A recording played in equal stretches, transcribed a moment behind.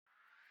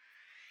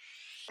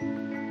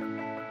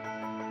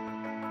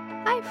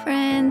Hi,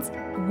 friends.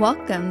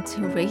 Welcome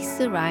to Race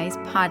to Rise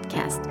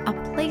podcast,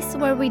 a place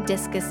where we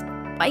discuss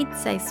bite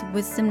sized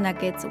wisdom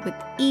nuggets with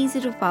easy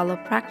to follow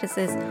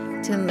practices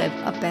to live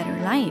a better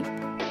life.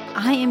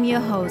 I am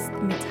your host,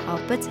 Mithal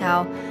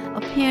Patel,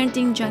 a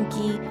parenting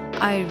junkie,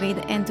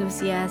 Ayurveda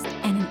enthusiast,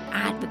 and an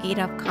advocate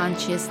of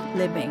conscious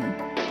living.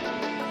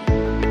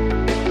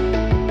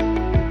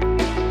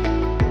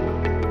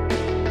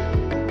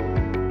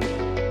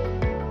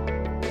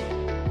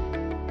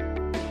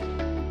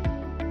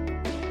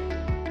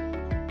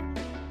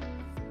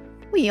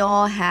 We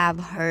all have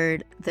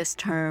heard this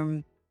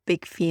term,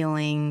 big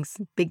feelings,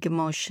 big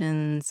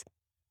emotions,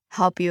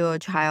 help your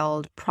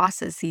child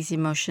process these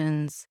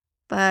emotions.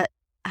 But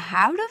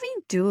how do we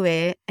do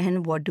it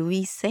and what do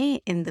we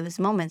say in those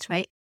moments,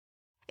 right?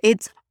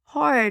 It's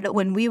hard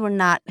when we were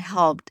not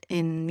helped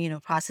in,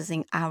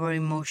 processing our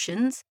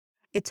emotions.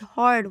 It's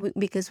hard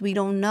because we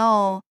don't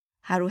know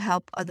how to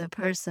help other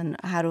person,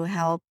 how to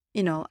help,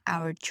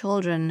 our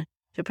children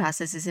to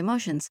process these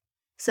emotions.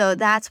 So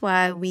that's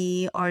why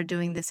we are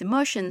doing this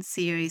emotion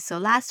series. So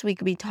last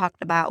week we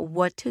talked about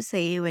what to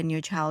say when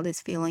your child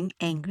is feeling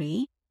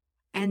angry.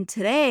 And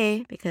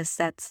today, because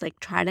that's like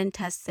tried and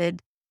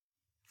tested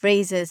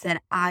phrases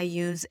that I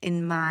use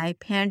in my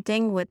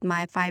parenting with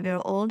my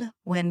 5-year-old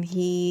when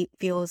he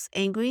feels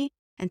angry.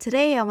 And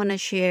today I want to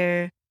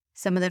share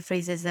some of the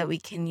phrases that we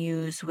can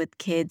use with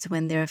kids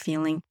when they're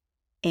feeling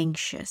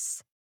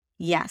anxious.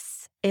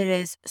 Yes, it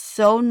is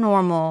so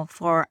normal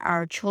for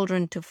our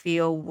children to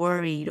feel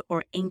worried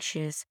or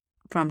anxious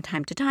from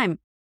time to time,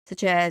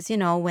 such as,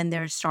 when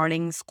they're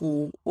starting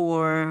school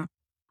or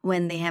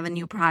when they have a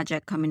new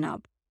project coming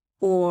up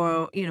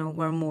or,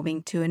 we're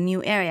moving to a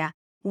new area.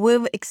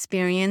 We've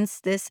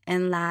experienced this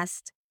in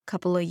last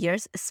couple of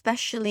years,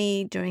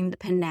 especially during the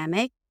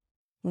pandemic.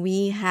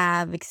 I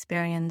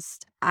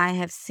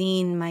have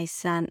seen my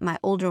son, my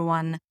older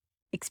one,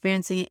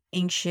 experiencing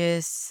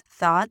anxious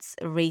thoughts,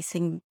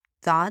 racing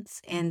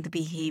thoughts, and the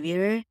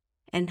behavior,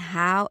 and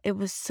how it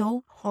was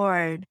so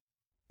hard.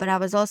 But I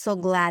was also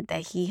glad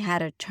that he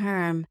had a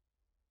term.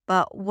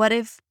 But what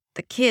if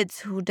the kids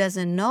who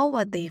doesn't know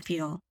what they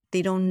feel,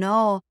 they don't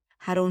know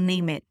how to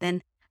name it,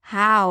 then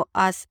how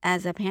us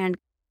as a parent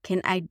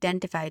can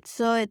identify it.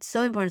 So it's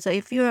so important. So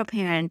if you're a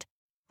parent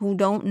who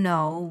don't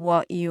know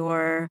what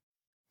your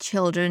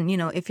children,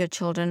 if your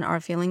children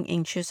are feeling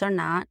anxious or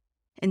not,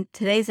 in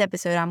today's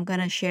episode, I'm going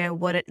to share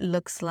what it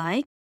looks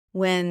like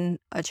when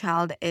a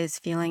child is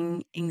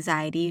feeling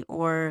anxiety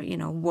or,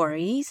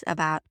 worries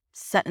about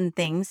certain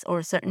things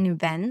or certain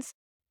events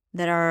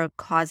that are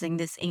causing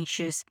this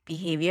anxious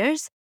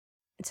behaviors.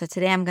 So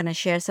today I'm going to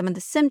share some of the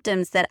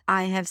symptoms that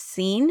I have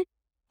seen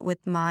with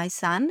my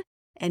son,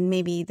 and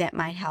maybe that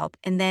might help.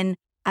 And then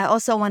I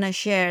also want to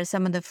share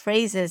some of the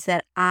phrases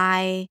that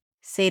I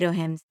say to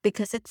him,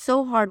 because it's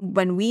so hard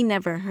when we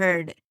never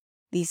heard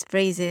these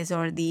phrases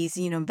or these,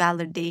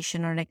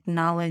 validation or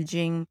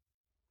acknowledging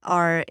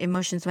our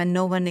emotions. When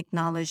no one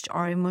acknowledged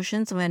our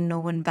emotions, when no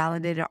one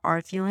validated our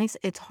feelings,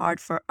 it's hard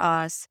for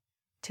us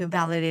to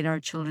validate our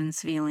children's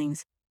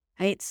feelings.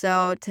 Right.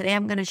 So today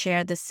I'm going to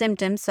share the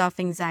symptoms of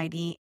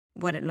anxiety,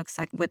 what it looks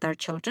like with our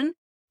children,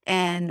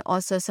 and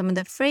also some of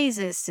the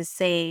phrases to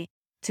say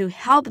to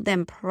help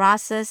them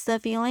process the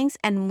feelings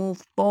and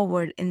move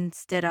forward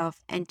instead of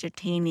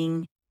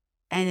entertaining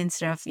and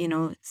instead of,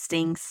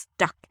 staying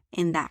stuck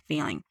in that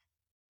feeling.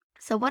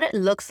 So what it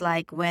looks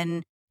like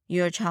when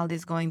your child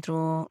is going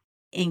through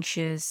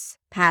anxious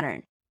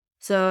pattern.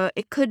 So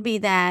it could be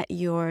that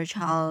your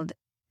child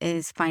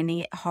is finding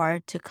it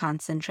hard to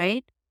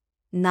concentrate,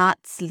 not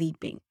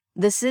sleeping.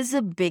 This is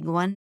a big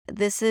one.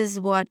 This is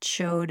what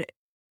showed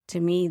to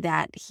me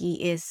that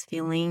he is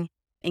feeling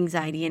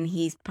anxiety and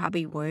he's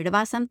probably worried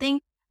about something.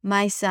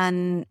 My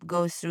son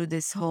goes through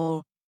this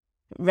whole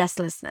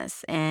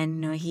restlessness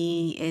and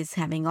he is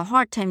having a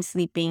hard time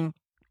sleeping,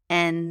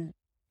 and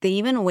they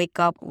even wake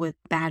up with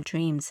bad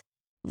dreams.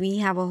 We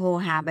have a whole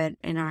habit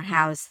in our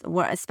house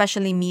where,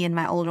 especially me and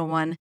my older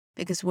one,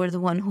 because we're the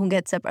one who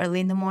gets up early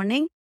in the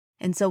morning.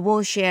 And so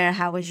we'll share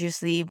how was your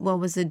sleep, what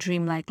was the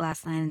dream like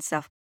last night and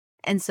stuff.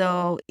 And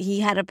so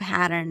he had a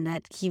pattern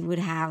that he would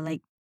have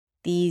like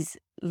these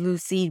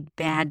lucid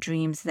bad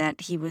dreams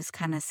that he was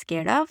kind of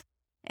scared of.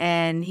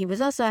 And he was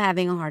also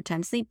having a hard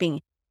time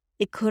sleeping.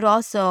 It could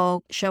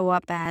also show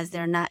up as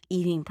they're not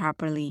eating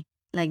properly,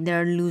 like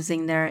they're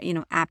losing their,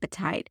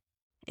 appetite.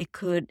 It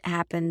could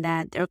happen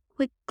that they're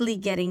quickly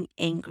getting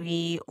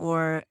angry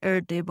or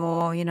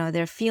irritable,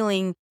 they're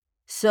feeling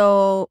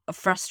so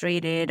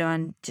frustrated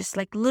on just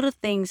like little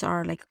things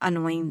are like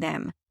annoying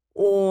them.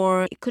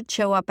 Or it could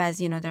show up as,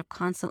 they're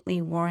constantly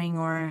worrying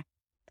or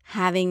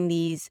having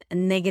these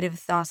negative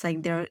thoughts,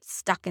 like they're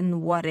stuck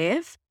in what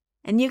if.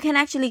 And you can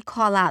actually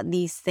call out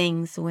these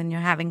things when you're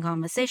having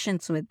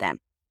conversations with them.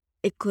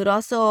 It could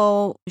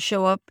also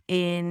show up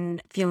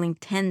in feeling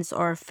tense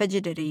or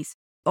fidgety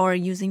or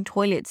using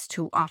toilets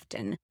too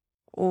often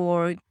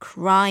or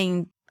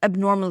crying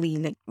abnormally,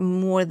 like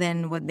more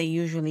than what they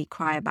usually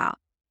cry about,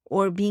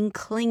 or being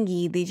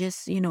clingy. They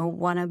just,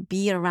 want to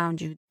be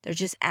around you. They're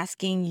just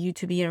asking you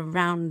to be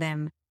around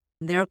them.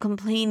 They're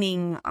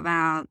complaining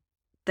about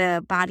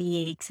the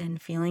body aches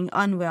and feeling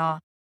unwell.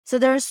 So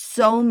there are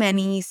so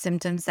many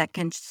symptoms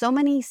so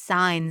many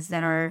signs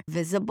that are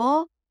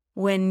visible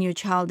when your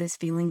child is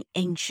feeling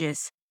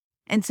anxious.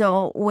 And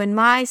so when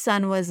my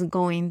son was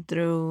going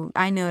through,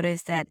 I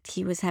noticed that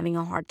he was having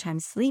a hard time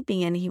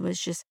sleeping and he was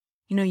just,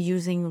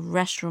 using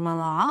restroom a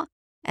lot.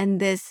 And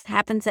this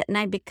happens at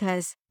night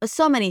because of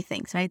so many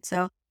things, right?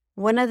 So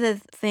one of the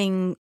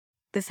thing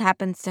this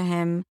happens to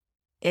him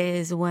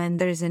is when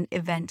there's an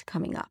event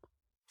coming up.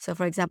 So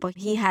for example,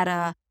 he had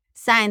a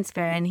science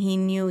fair and he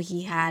knew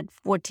he had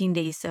 14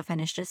 days to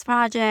finish this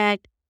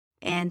project.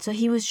 And so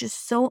he was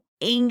just so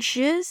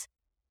anxious,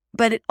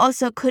 but it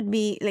also could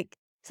be like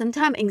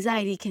sometimes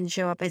anxiety can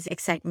show up as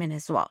excitement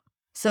as well.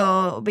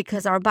 So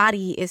because our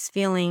body is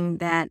feeling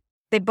that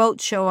they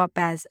both show up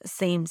as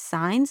same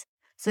signs.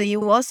 So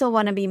you also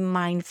want to be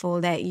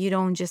mindful that you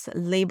don't just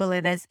label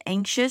it as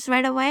anxious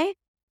right away.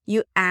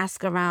 You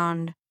ask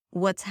around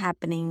what's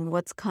happening,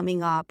 what's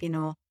coming up,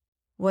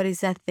 what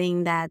is that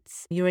thing that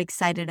you're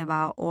excited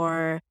about,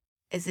 or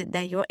is it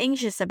that you're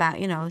anxious about,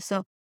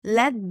 So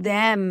let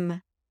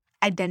them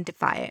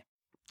identify it.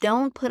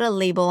 Don't put a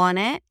label on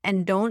it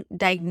and don't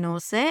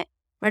diagnose it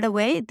right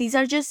away. These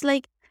are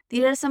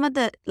some of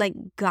the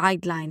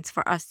guidelines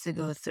for us to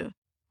go through,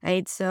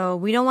 right? So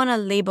we don't want to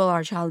label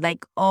our child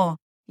like, oh,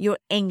 you're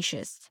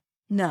anxious.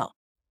 No.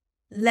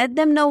 Let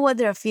them know what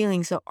they're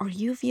feeling. So are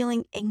you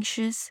feeling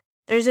anxious?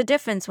 There's a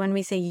difference when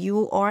we say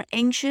you are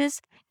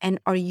anxious and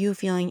are you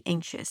feeling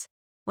anxious.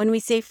 When we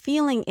say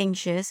feeling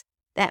anxious,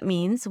 that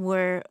means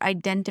we're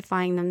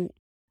identifying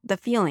the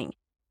feeling.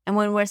 And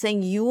when we're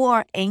saying you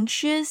are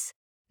anxious,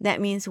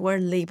 that means we're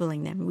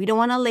labeling them. We don't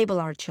want to label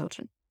our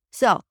children.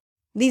 So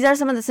these are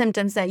some of the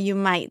symptoms that you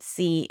might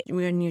see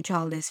when your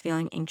child is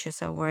feeling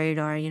anxious or worried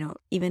or,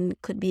 even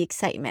could be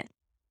excitement.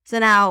 So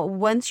now,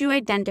 once you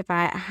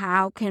identify,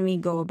 how can we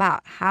go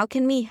about? How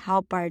can we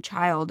help our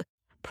child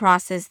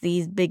process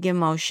these big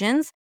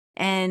emotions?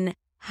 And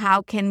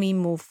how can we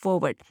move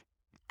forward?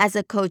 As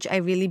a coach, I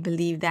really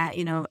believe that,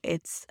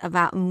 it's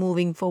about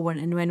moving forward.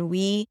 And when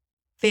we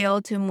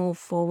fail to move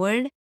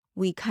forward,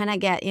 we kind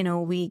of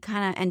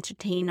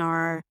entertain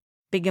our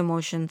big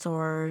emotions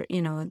or,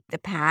 the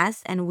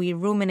past and we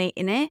ruminate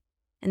in it.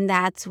 And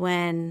that's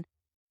when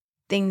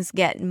things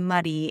get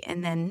muddy.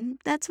 And then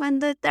that's when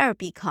the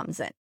therapy comes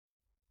in.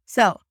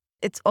 So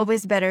it's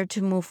always better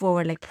to move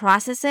forward, like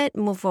process it,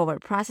 move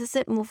forward, process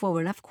it, move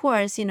forward. Of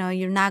course,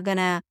 you're not going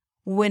to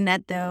win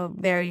at the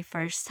very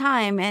first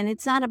time. And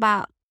it's not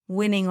about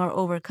winning or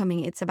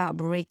overcoming, it's about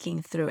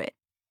breaking through it.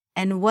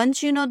 And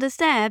once you know the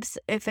steps,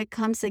 if it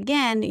comes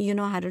again, you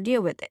know how to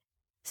deal with it.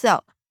 So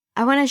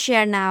I want to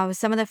share now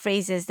some of the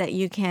phrases that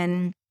you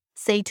can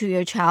say to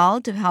your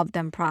child to help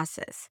them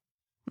process.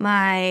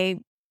 My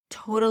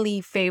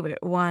totally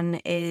favorite one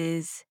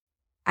is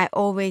I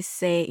always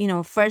say,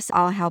 first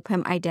I'll help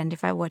him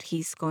identify what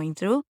he's going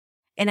through.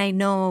 And I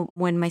know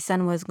when my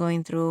son was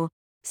going through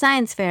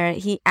science fair,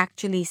 he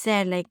actually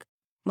said like,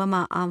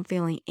 Mama, I'm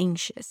feeling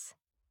anxious.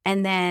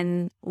 And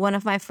then one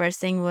of my first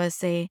thing was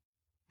say,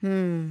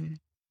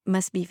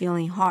 must be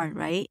feeling hard,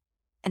 right?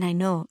 And I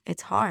know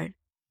it's hard.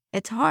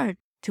 It's hard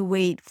to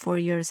wait for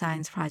your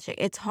science project.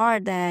 It's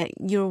hard that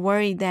you're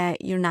worried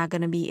that you're not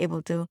going to be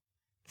able to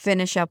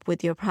finish up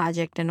with your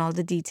project and all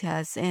the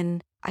details.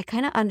 And I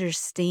kind of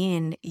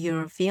understand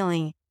your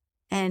feeling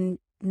and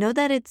know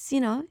that it's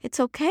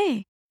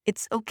okay.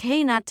 It's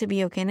okay not to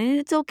be okay. And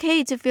it's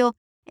okay to feel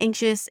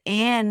anxious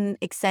and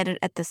excited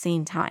at the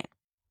same time.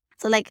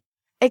 So like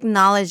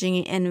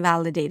acknowledging and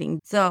validating.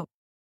 So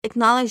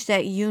acknowledge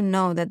that you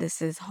know that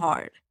this is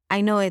hard.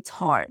 I know it's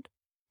hard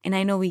and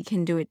I know we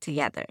can do it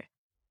together.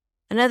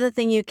 Another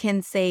thing you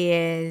can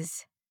say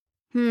is,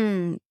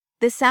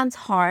 this sounds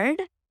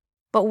hard,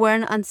 but we're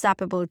an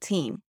unstoppable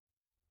team.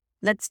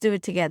 Let's do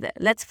it together.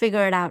 Let's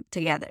figure it out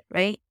together,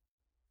 right?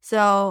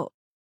 So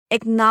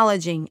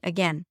acknowledging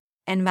again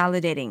and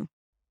validating.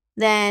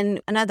 Then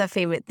another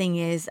favorite thing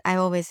is I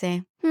always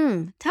say,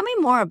 tell me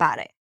more about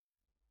it.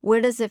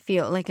 Where does it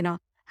feel?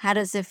 How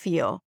does it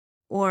feel?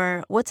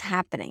 Or what's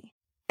happening?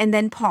 And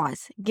then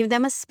pause. Give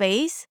them a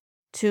space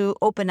to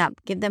open up.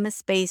 Give them a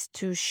space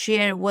to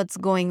share what's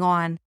going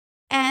on.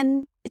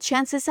 And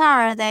chances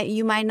are that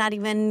you might not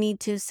even need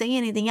to say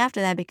anything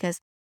after that because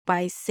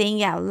by saying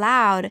it out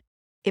loud,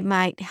 it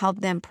might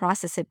help them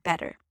process it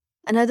better.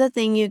 Another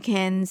thing you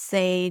can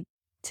say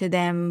to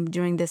them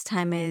during this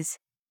time is,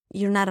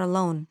 you're not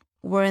alone.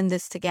 We're in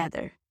this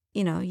together.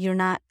 You're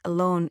not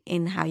alone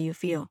in how you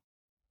feel.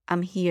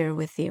 I'm here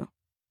with you.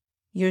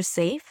 You're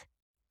safe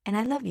and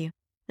I love you,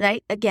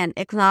 right? Again,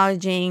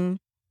 acknowledging,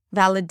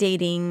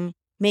 validating,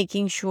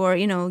 making sure,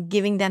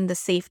 giving them the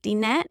safety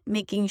net,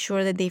 making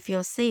sure that they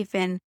feel safe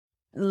and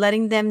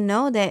letting them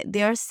know that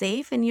they're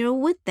safe and you're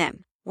with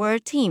them. We're a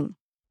team.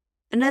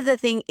 Another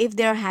thing, if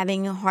they're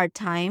having a hard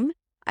time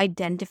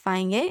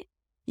identifying it,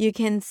 you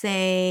can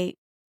say,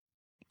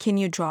 can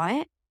you draw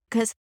it?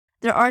 Because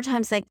there are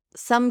times like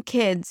some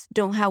kids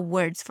don't have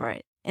words for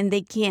it and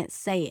they can't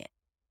say it.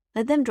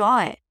 Let them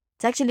draw it.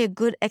 It's actually a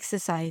good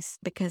exercise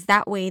because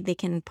that way they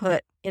can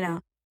put,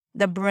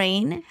 the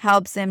brain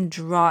helps them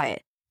draw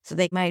it. So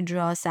they might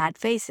draw sad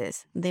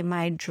faces. They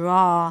might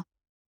draw,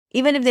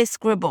 even if they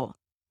scribble,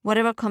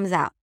 whatever comes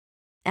out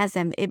as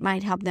them, it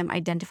might help them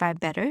identify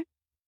better.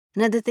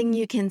 Another thing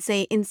you can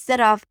say, instead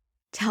of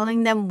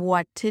telling them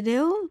what to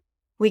do,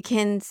 we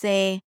can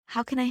say,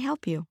 how can I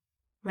help you?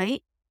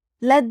 Right?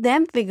 Let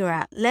them figure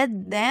out.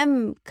 Let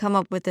them come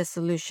up with a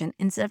solution.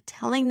 Instead of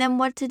telling them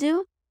what to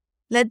do,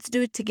 let's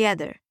do it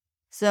together.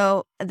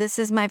 So this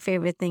is my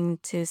favorite thing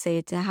to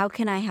say to, how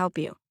can I help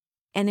you?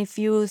 And if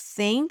you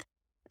think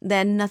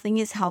that nothing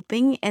is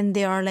helping and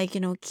they are like,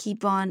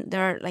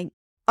 they're like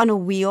on a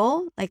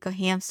wheel, like a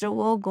hamster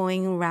wheel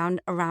going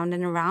around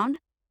and around,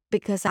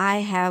 because I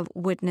have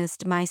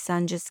witnessed my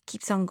son just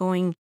keeps on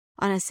going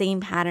on a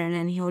same pattern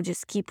and he'll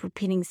just keep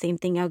repeating same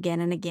thing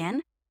again and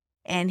again.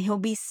 And he'll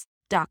be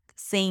stuck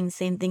saying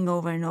same thing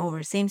over and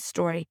over, same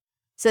story.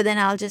 So then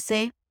I'll just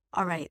say,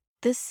 all right,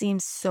 this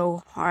seems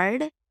so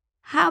hard.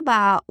 How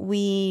about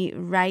we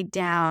write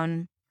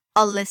down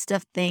a list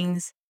of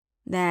things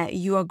that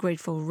you are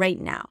grateful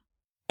right now?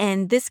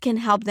 And this can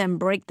help them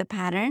break the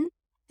pattern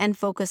and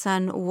focus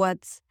on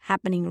what's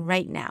happening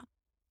right now.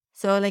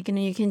 So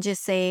you can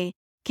just say,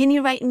 can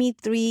you write me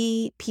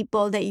 3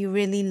 people that you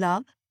really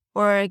love?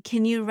 Or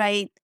can you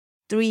write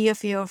 3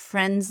 of your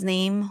friends'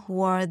 name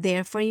who are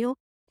there for you?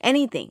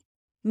 Anything.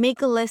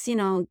 Make a list,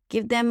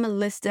 give them a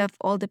list of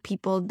all the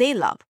people they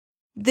love.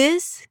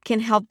 This can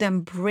help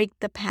them break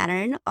the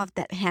pattern of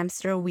that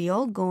hamster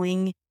wheel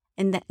going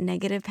in that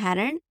negative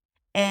pattern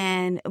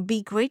and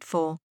be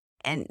grateful.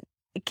 And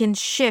it can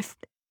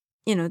shift,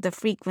 the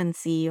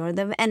frequency or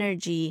the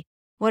energy,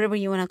 whatever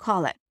you want to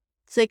call it.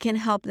 So it can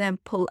help them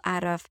pull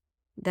out of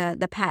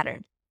the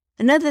pattern.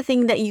 Another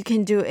thing that you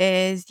can do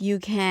is you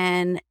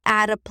can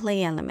add a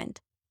play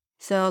element.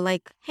 So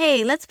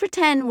hey, let's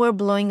pretend we're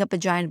blowing up a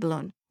giant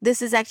balloon.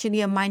 This is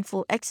actually a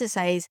mindful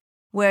exercise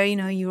where,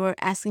 you are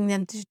asking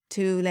them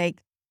to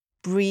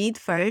breathe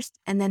first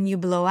and then you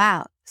blow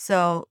out.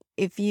 So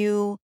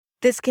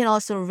this can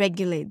also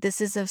regulate.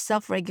 This is a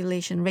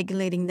self-regulation,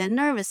 regulating the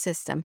nervous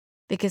system.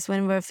 Because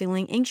when we're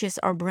feeling anxious,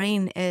 our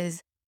brain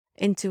is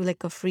into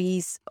a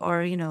freeze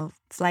or,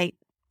 flight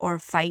or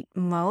fight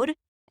mode.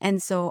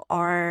 And so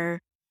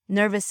our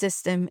nervous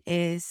system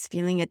is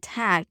feeling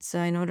attacked. So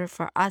in order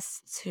for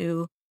us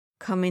to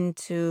come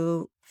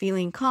into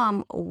feeling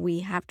calm,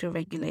 we have to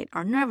regulate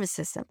our nervous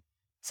system.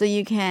 So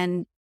you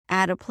can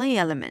add a play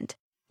element.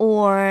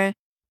 Or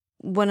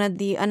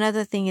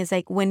another thing is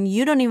when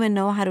you don't even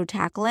know how to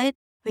tackle it,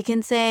 we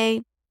can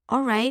say,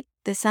 all right,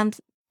 this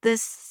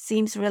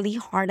seems really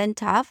hard and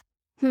tough.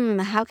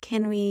 How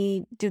can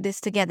we do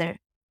this together?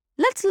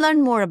 Let's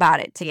learn more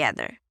about it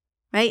together,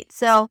 right?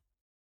 So,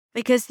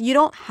 because you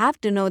don't have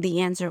to know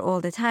the answer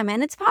all the time.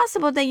 And it's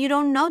possible that you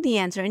don't know the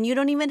answer and you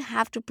don't even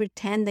have to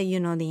pretend that you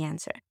know the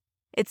answer.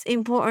 It's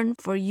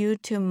important for you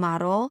to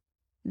model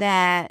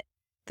that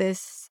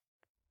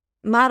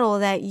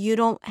you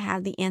don't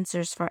have the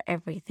answers for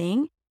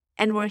everything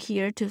and we're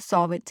here to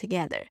solve it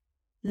together.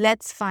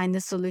 Let's find the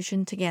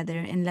solution together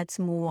and let's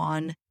move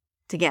on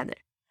together.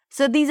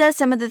 So these are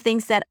some of the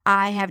things that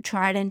I have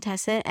tried and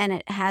tested and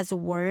it has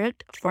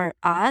worked for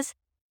us.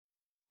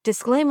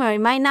 Disclaimer,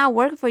 it might not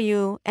work for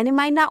you and it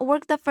might not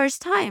work the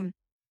first time.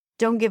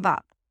 Don't give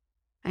up.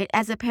 Right?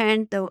 As a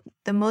parent,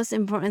 the most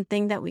important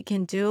thing that we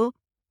can do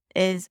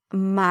is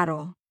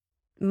model.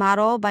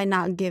 Model by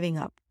not giving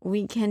up.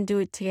 We can do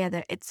it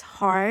together. It's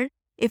hard.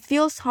 It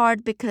feels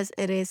hard because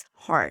it is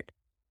hard.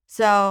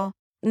 So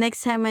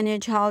next time when your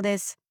child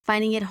is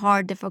finding it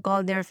hard,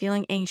 difficult, they're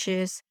feeling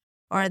anxious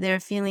or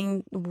they're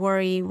feeling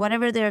worried,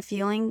 whatever they're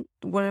feeling,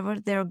 whatever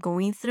they're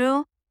going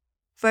through,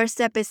 first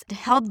step is to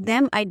help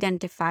them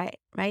identify it,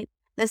 right?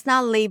 Let's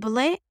not label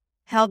it,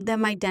 help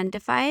them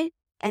identify it,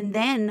 and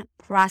then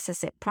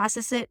process it.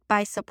 Process it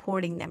by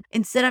supporting them.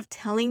 Instead of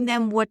telling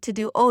them what to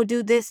do, oh,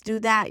 do this, do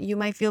that, you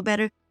might feel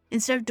better.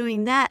 Instead of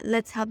doing that,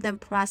 let's help them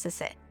process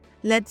it.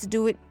 Let's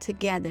do it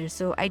together.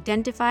 So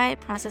identify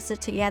it, process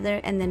it together,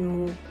 and then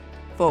move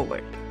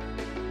forward.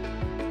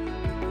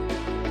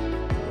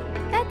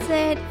 That's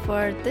it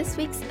for this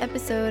week's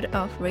episode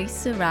of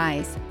Race to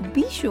Rise.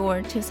 Be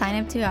sure to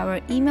sign up to our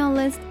email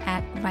list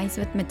at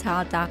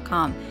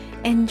risewithmittal.com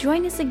and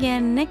join us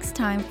again next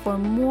time for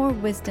more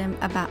wisdom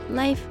about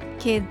life,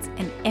 kids,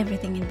 and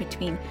everything in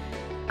between.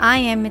 I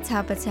am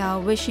Mittal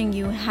Patel, wishing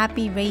you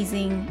happy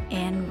raising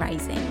and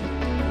rising.